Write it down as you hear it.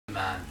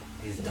man.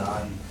 He's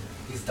done.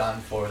 He's done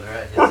for. They're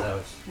at his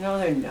house. No,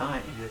 they're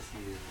not. Yes,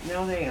 he is.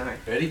 No, they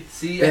aren't. Ready?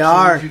 See, They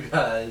I showed are. you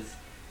guys.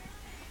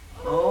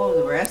 Oh,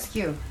 the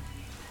rescue.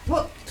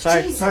 What?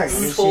 Sorry, Jesus. sorry.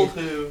 Who told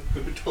who?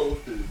 Who told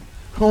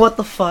who? What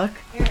the fuck?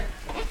 Here,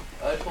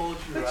 I told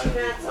you, put right?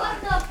 your hats on.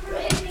 What the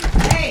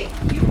frick? Hey,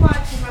 you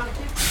watch him out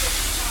too.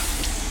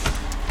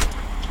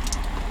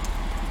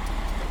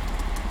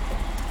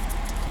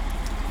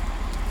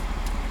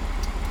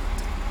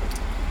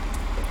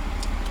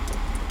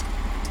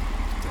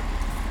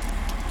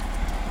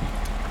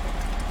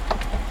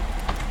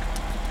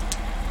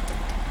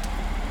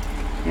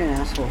 You're an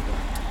asshole.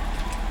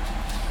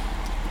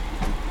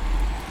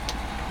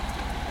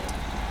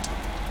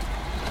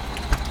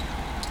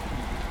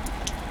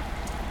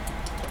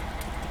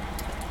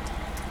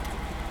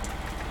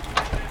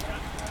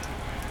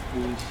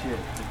 Holy shit,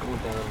 it's going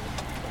down.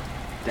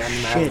 Dan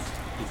Shit. Mads,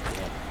 he's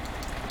dead.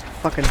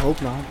 Fucking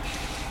hope not.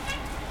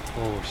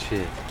 Oh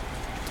shit.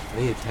 I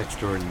need to text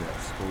Jordan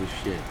this. Holy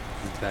shit,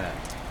 he's bad.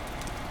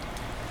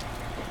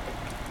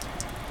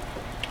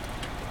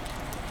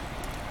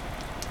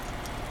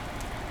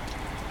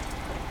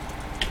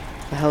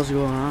 What the hell's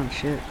going on?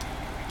 Shit.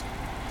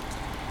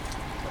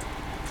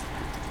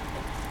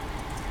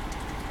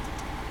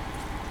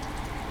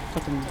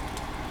 Fucking.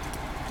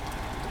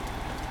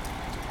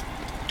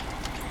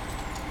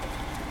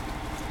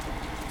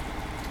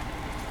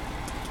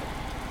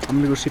 I'm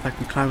gonna go see if I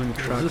can climb in the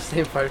Was truck. the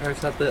same fire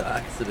trucks at the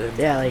accident?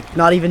 Yeah, like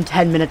not even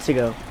 10 minutes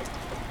ago.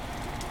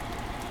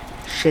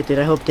 Shit, dude.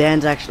 I hope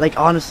Dan's actually like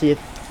honestly. If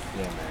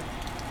Yeah, man.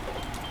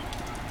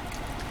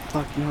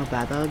 fuck, you know how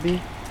bad that would be.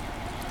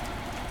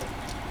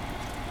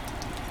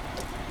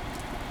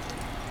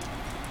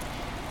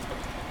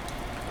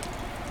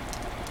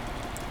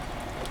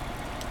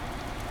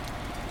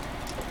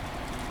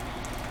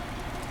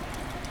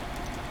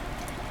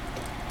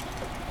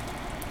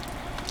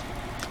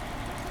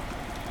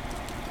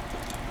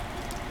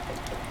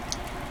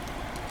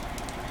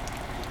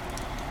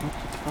 What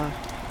the fuck?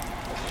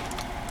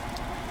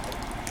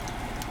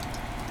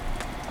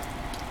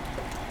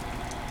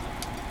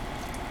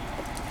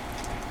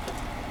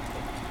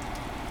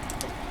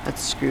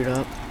 That's screwed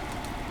up.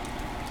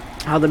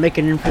 How they're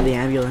making room for the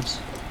ambulance.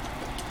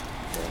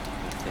 Yeah,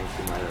 I think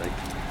he might like.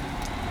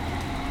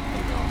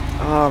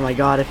 Oh my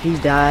god, if he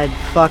died,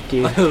 fuck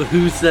dude.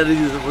 Who said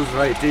he was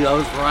right, dude? I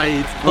was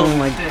right. Oh Holy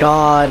my shit.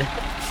 god.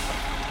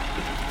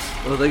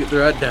 I was like,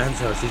 they're at Dan's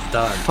house. He's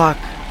done. Fuck.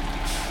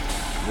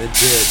 They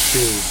did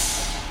too.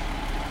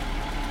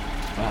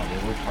 Wow,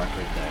 they would park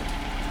right there.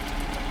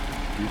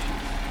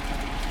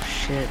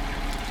 Shit.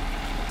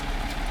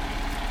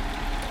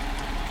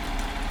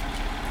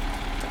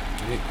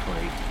 Look at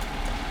Corey.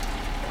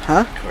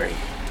 Huh? Corey.